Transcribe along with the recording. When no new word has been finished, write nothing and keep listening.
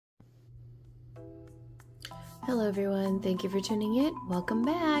Hello everyone, thank you for tuning in. Welcome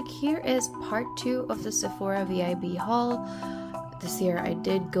back. Here is part 2 of the Sephora VIB haul. This year I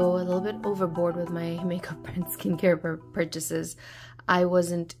did go a little bit overboard with my makeup and skincare purchases. I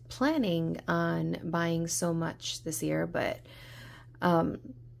wasn't planning on buying so much this year, but I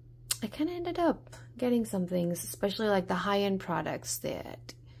kind of ended up getting some things, especially like the high-end products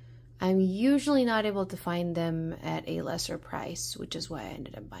that I'm usually not able to find them at a lesser price, which is why I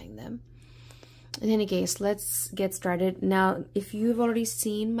ended up buying them. In any case, let's get started. Now, if you've already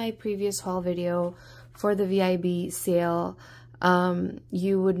seen my previous haul video for the VIB sale,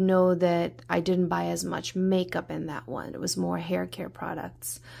 you would know that I didn't buy as much makeup in that one. It was more hair care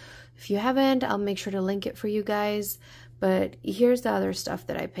products. If you haven't, I'll make sure to link it for you guys. But here's the other stuff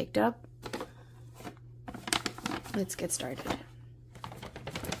that I picked up. Let's get started.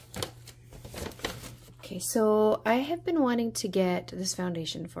 Okay, so I have been wanting to get this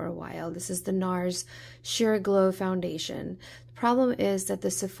foundation for a while. This is the Nars Sheer Glow Foundation. The problem is that the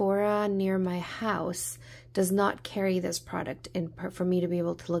Sephora near my house does not carry this product for me to be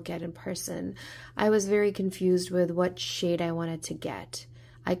able to look at in person. I was very confused with what shade I wanted to get.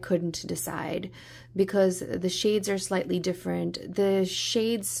 I couldn't decide because the shades are slightly different. The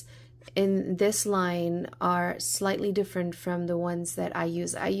shades in this line are slightly different from the ones that I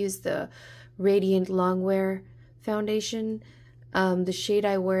use. I use the Radiant Longwear foundation. The shade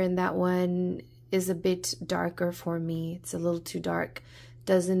I wear in that one is a bit darker for me. It's a little too dark.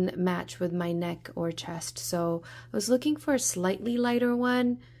 Doesn't match with my neck or chest. So I was looking for a slightly lighter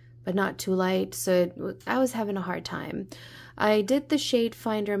one, but not too light. So I was having a hard time. I did the shade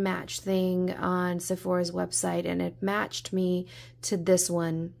finder match thing on Sephora's website and it matched me to this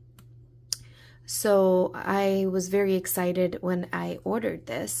one. So I was very excited when I ordered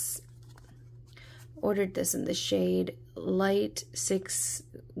this. Ordered this in the shade Light 6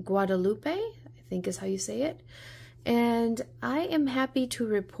 Guadalupe, I think is how you say it. And I am happy to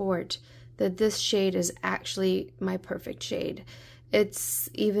report that this shade is actually my perfect shade.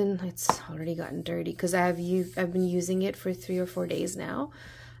 It's already gotten dirty because I've been using it for 3 or 4 days now.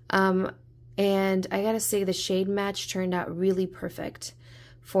 And I gotta say the shade match turned out really perfect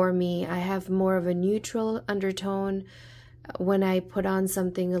for me. I have more of a neutral undertone. When I put on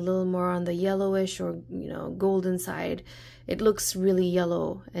something a little more on the yellowish or, golden side, it looks really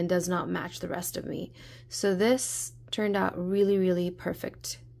yellow and does not match the rest of me. So this turned out really, really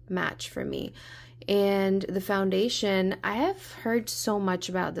perfect match for me. And the foundation, I have heard so much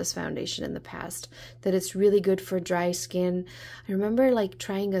about this foundation in the past, that it's really good for dry skin. I remember like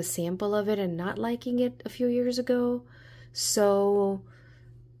trying a sample of it and not liking it a few years ago.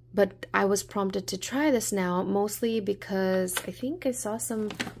 But I was prompted to try this now, mostly because I think I saw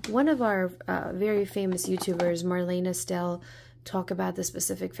one of our very famous YouTubers, Marlene Estelle, talk about the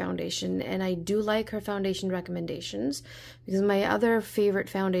specific foundation. And I do like her foundation recommendations because my other favorite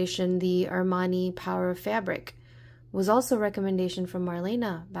foundation, the Armani Power of Fabric, was also a recommendation from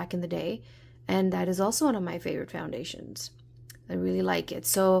Marlena back in the day. And that is also one of my favorite foundations. I really like it.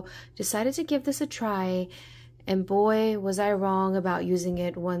 So decided to give this a try. And boy, was I wrong about using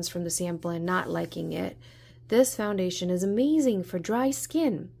it once from the sample and not liking it. This foundation is amazing for dry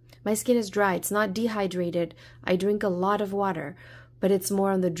skin. My skin is dry. It's not dehydrated. I drink a lot of water, but it's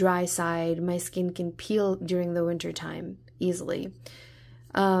more on the dry side. My skin can peel during the winter time easily.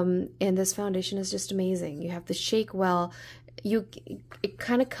 And this foundation is just amazing. You have to shake well. It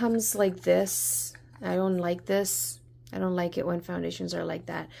kind of comes like this. I don't like this. I don't like it when foundations are like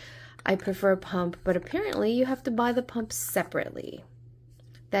that. I prefer a pump, but apparently you have to buy the pump separately.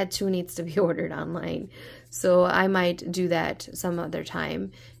 That too needs to be ordered online. So I might do that some other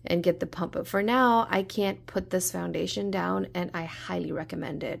time and get the pump. But for now, I can't put this foundation down and I highly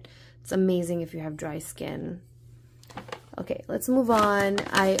recommend it. It's amazing if you have dry skin. Okay, let's move on.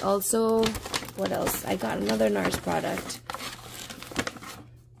 I also, what else? I got another Nars product.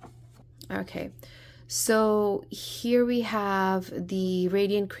 Okay. So here we have the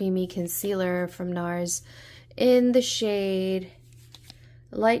Radiant Creamy Concealer from Nars in the shade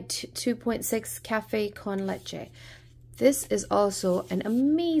Light 2.6 Cafe Con Leche. This is also an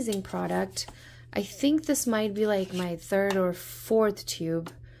amazing product. I think this might be like my 3rd or 4th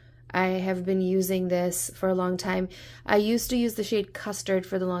tube. I have been using this for a long time. I used to use the shade Custard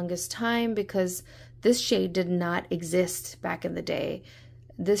for the longest time because this shade did not exist back in the day.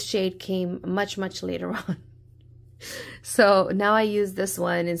 This shade came much, much later on. So now I use this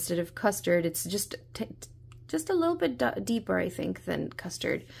one instead of Custard. It's just a little bit deeper, I think, than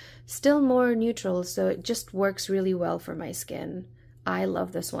Custard. Still more neutral, so it just works really well for my skin. I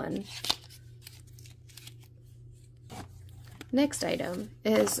love this one. Next item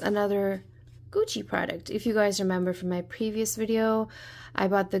is another Gucci product. If you guys remember from my previous video, I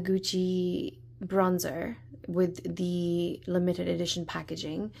bought the Gucci bronzer with the limited edition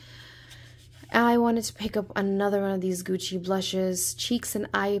packaging. I wanted to pick up another one of these Gucci blushes, cheeks and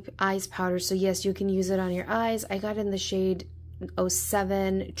eyes powder. So yes, you can use it on your eyes. I got in the shade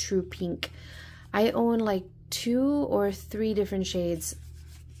 07 True Pink. I own like 2 or 3 different shades,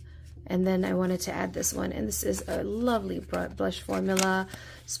 and then I wanted to add this one, and this is a lovely blush formula,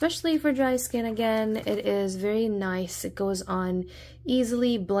 especially for dry skin. Again, it is very nice. It goes on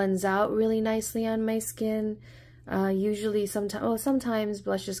easily, blends out really nicely on my skin. Usually sometimes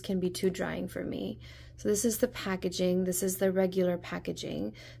blushes can be too drying for me. So this is the packaging. This is the regular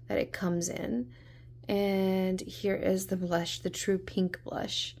packaging that it comes in. And here is the blush, the True Pink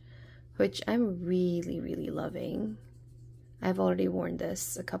blush, which I'm really, really loving. I've already worn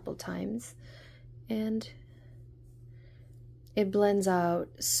this a couple times, and it blends out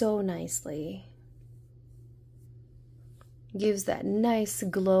so nicely. Gives that nice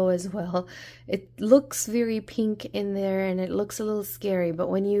glow as well. It looks very pink in there, and it looks a little scary, but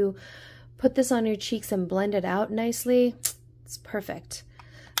when you put this on your cheeks and blend it out nicely, it's perfect.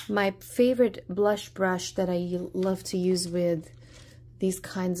 My favorite blush brush that I love to use with these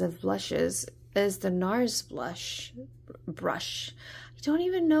kinds of blushes is the Nars brush. I don't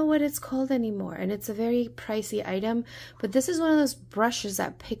even know what it's called anymore, and it's a very pricey item, but this is one of those brushes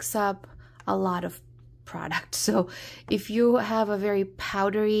that picks up a lot of product. So if you have a very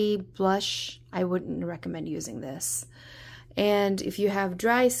powdery blush, I wouldn't recommend using this. And if you have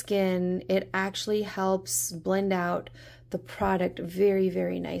dry skin, it actually helps blend out the product very,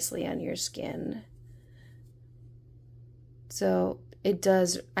 very nicely on your skin. So it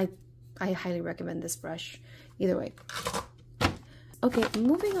does, I highly recommend this brush either way. Okay,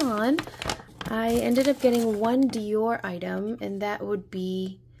 moving on, I ended up getting one Dior item, and that would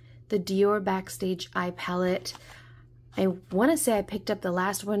be the Dior Backstage Eye Palette. I want to say I picked up the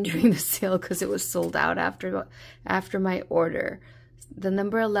last one during the sale because it was sold out after my order. The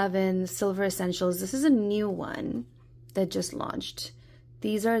number 11 Silver Essentials. This is a new one that just launched.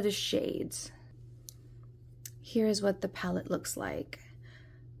 These are the shades. Here's what the palette looks like.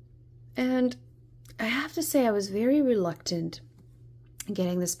 And I have to say I was very reluctant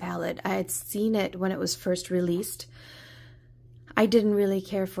getting this palette. I had seen it when it was first released. I didn't really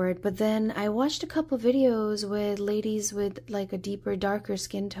care for it, but then I watched a couple videos with ladies with like a deeper, darker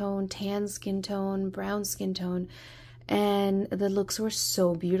skin tone, tan skin tone, brown skin tone, and the looks were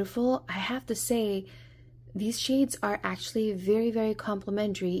so beautiful. I have to say, these shades are actually very, very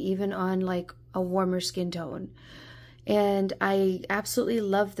complimentary, even on like a warmer skin tone. And I absolutely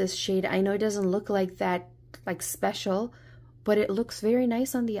love this shade. I know it doesn't look like that, like special, but it looks very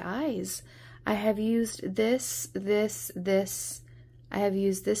nice on the eyes. I have used this. I have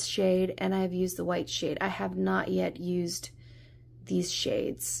used this shade, and I have used the white shade. I have not yet used these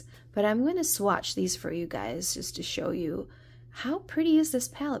shades, but I'm going to swatch these for you guys just to show you how pretty is this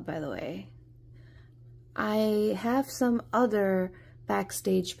palette, by the way. I have some other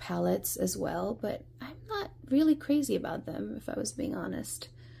Backstage palettes as well, but I'm not really crazy about them, if I was being honest.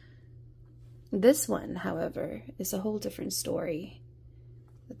 This one, however, is a whole different story.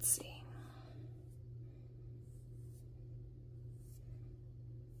 Let's see.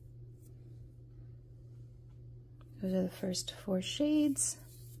 Those are the first 4 shades.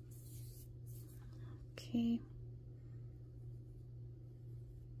 Okay.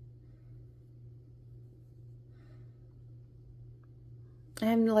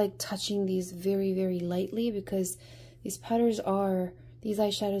 I'm like touching these very, very lightly because these eyeshadows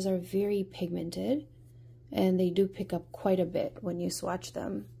are very pigmented, and they do pick up quite a bit when you swatch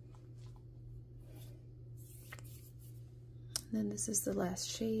them. And then this is the last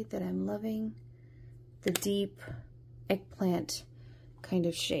shade that I'm loving, the deep eggplant kind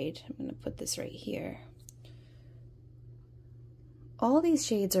of shade. I'm going to put this right here. All these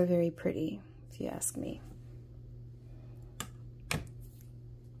shades are very pretty, if you ask me.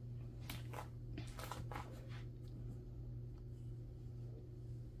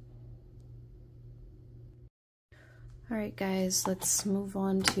 Alright guys, let's move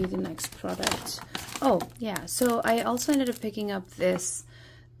on to the next product. Oh yeah, so I also ended up picking up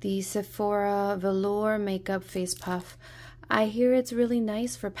the Sephora Velour Makeup Face Puff. I hear it's really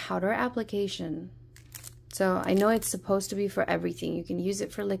nice for powder application. So I know it's supposed to be for everything. You can use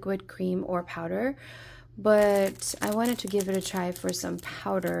it for liquid, cream, or powder. But I wanted to give it a try for some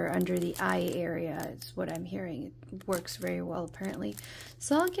powder under the eye area. It's what I'm hearing. It works very well apparently.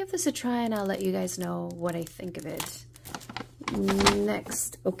 So I'll give this a try and I'll let you guys know what I think of it.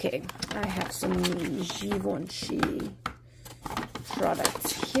 Next, okay, I have some Givenchy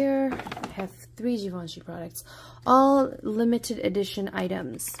products here. I have 3 Givenchy products, all limited edition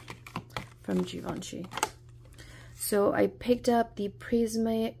items from Givenchy. So I picked up the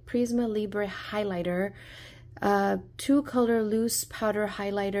Prisme Libre highlighter, 2-color loose powder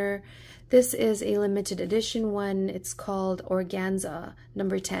highlighter. This is a limited edition one. It's called Organza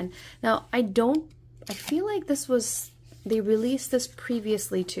number 10. Now I feel like they released this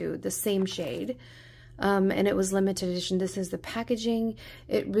previously too, the same shade, and it was limited edition. This is the packaging.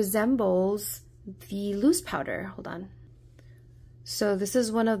 It resembles the loose powder. Hold on. So this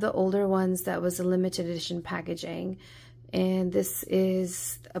is one of the older ones that was a limited edition packaging, and this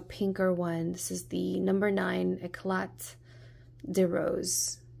is a pinker one. This is the number 9 Eclat de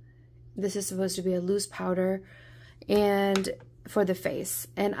Rose. This is supposed to be a loose powder and for the face,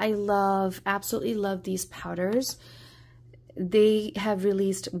 and I absolutely love these powders. They have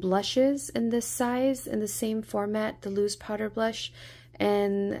released blushes in this size, in the same format, the loose powder blush,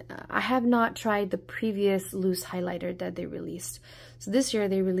 and I have not tried the previous loose highlighter that they released. So this year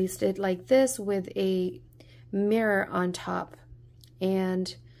they released it like this with a mirror on top,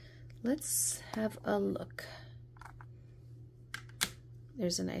 and let's have a look.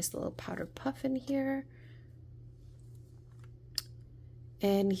 There's a nice little powder puff in here,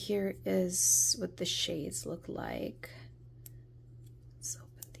 and here is what the shades look like. Let's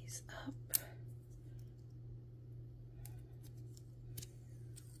open these up.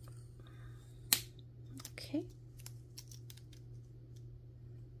 Okay.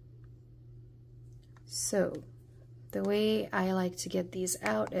 So the way I like to get these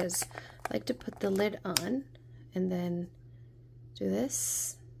out is I like to put the lid on and then do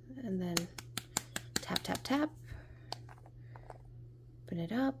this and then tap, tap, tap, open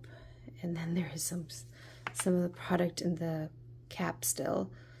it up, and then there is some of the product in the cap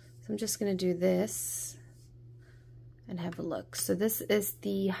still. So I'm just going to do this and have a look. So this is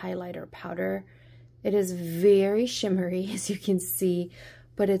the highlighter powder. It is very shimmery, as you can see,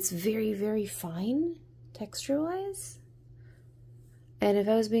 but it's very, very fine texture-wise. And if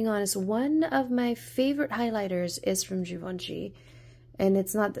I was being honest, one of my favorite highlighters is from Givenchy, and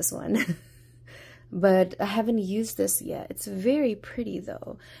it's not this one. But I haven't used this yet. It's very pretty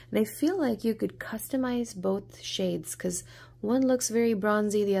though, and I feel like you could customize both shades because one looks very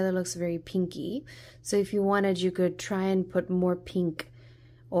bronzy, the other looks very pinky. So if you wanted, you could try and put more pink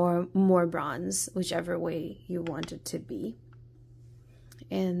or more bronze, whichever way you want it to be.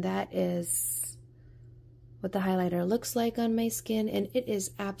 And that is what the highlighter looks like on my skin, and it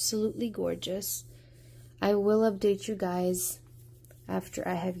is absolutely gorgeous. I will update you guys after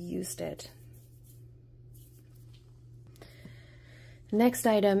I have used it. Next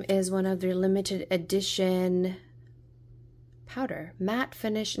item is one of their limited edition powder, matte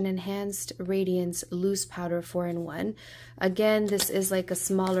finish and enhanced radiance loose powder 4-in-1. Again, this is like a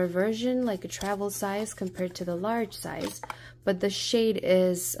smaller version, like a travel size compared to the large size, but the shade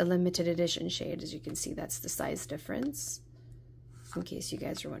is a limited edition shade. As you can see, that's the size difference, in case you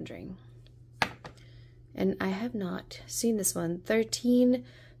guys are wondering. And I have not seen this one. 13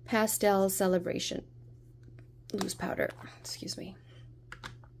 Pastel Celebration loose powder, excuse me.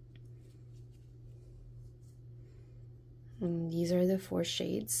 And these are the 4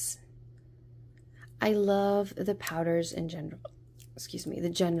 shades. I love the powders in general, excuse me,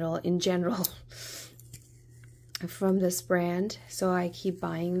 in general from this brand, so I keep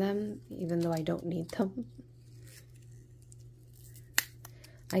buying them even though I don't need them.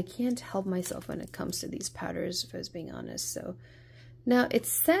 I can't help myself when it comes to these powders, if I was being honest. So now it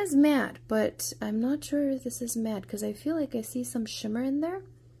says matte, but I'm not sure if this is matte because I feel like I see some shimmer in there.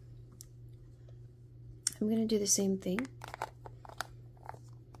 I'm gonna do the same thing.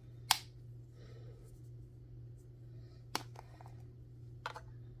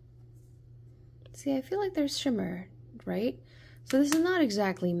 See, I feel like there's shimmer, right? So this is not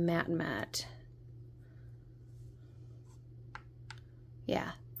exactly matte.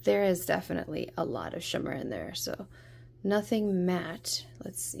 Yeah, there is definitely a lot of shimmer in there, so nothing matte.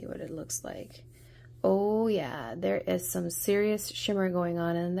 Let's see what it looks like. Oh yeah, there is some serious shimmer going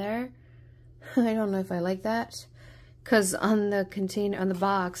on in there. I don't know if I like that, because on the container, on the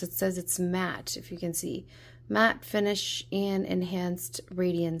box, it says it's matte, if you can see. Matte finish and enhanced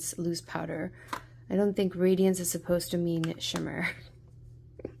radiance loose powder. I don't think radiance is supposed to mean shimmer.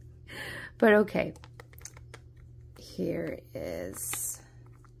 But okay. Here is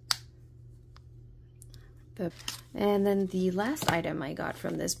and then the last item I got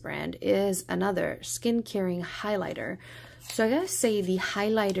from this brand is another skin caring highlighter. So I gotta say, the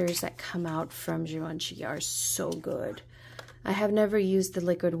highlighters that come out from Givenchy are so good. I have never used the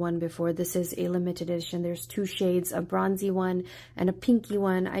liquid one before. This is a limited edition. There's 2 shades, a bronzy one and a pinky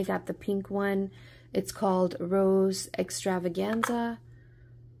one. I got the pink one. It's called Rose Extravaganza.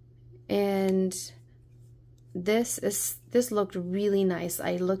 And this looked really nice.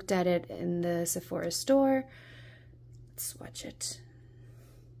 I looked at it in the Sephora store. Let's swatch it.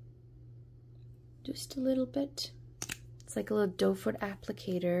 Just a little bit. It's like a little doe foot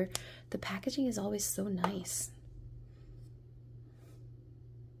applicator. The packaging is always so nice.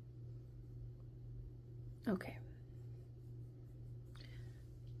 Okay.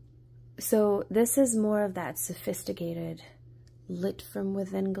 So this is more of that sophisticated lit from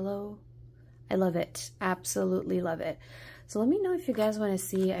within glow. I love it. Absolutely love it. So let me know if you guys want to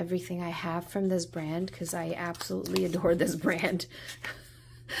see everything I have from this brand, because I absolutely adore this brand.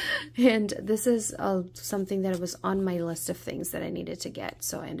 And this is something that was on my list of things that I needed to get,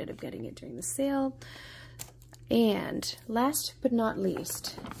 so I ended up getting it during the sale. And last but not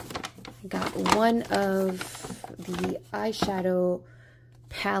least, I got one of the eyeshadow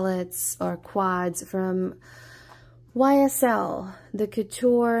palettes or quads from YSL, the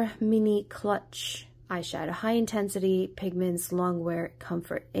Couture Mini Clutch eyeshadow, high intensity pigments, long wear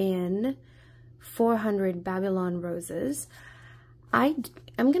comfort in 400 Babylon Roses. I'm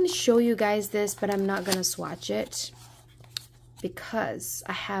going to show you guys this, but I'm not going to swatch it because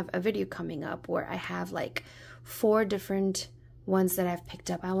I have a video coming up where I have like 4 different ones that I've picked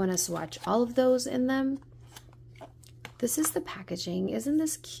up. I want to swatch all of those in them. This is the packaging. Isn't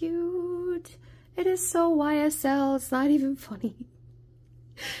this cute? It is so YSL. It's not even funny.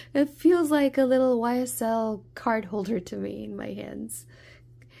 It feels like a little YSL card holder to me in my hands.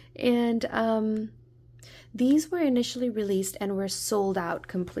 And these were initially released and were sold out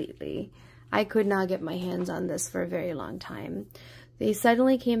completely. I could not get my hands on this for a very long time. They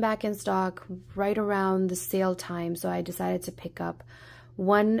suddenly came back in stock right around the sale time, so I decided to pick up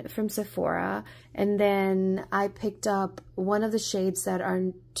one from Sephora, and then I picked up one of the shades that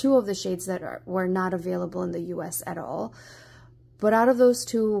are, 2 of the shades that were not available in the US at all. But out of those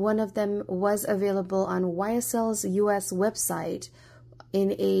 2, one of them was available on YSL's US website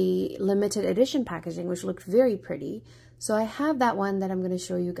in a limited edition packaging, which looked very pretty. So I have that one that I'm going to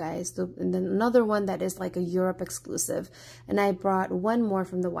show you guys, and then another one that is like a Europe exclusive, and I brought one more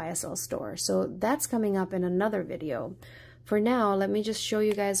from the YSL store. So that's coming up in another video. For now, let me just show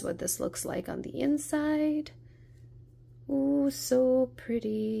you guys what this looks like on the inside. Ooh, so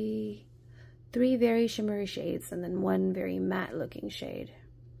pretty. 3 very shimmery shades and then 1 very matte looking shade.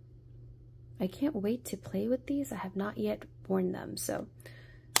 I can't wait to play with these. I have not yet worn them. So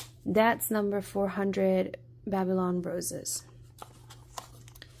that's number 400 Babylon Roses.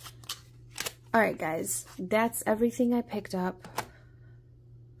 Alright guys, that's everything I picked up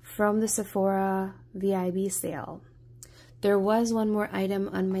from the Sephora VIB sale. There was one more item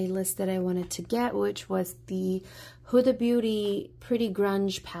on my list that I wanted to get, which was the Huda Beauty Pretty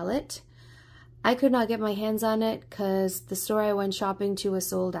Grunge palette. I could not get my hands on it because the store I went shopping to was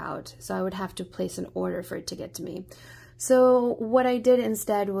sold out, so I would have to place an order for it to get to me. So what I did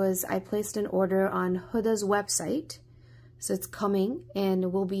instead was I placed an order on Huda's website. So it's coming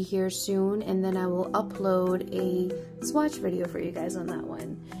and will be here soon, and then I will upload a swatch video for you guys on that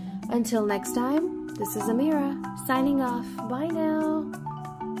one. Until next time, this is Amira signing off. Bye now.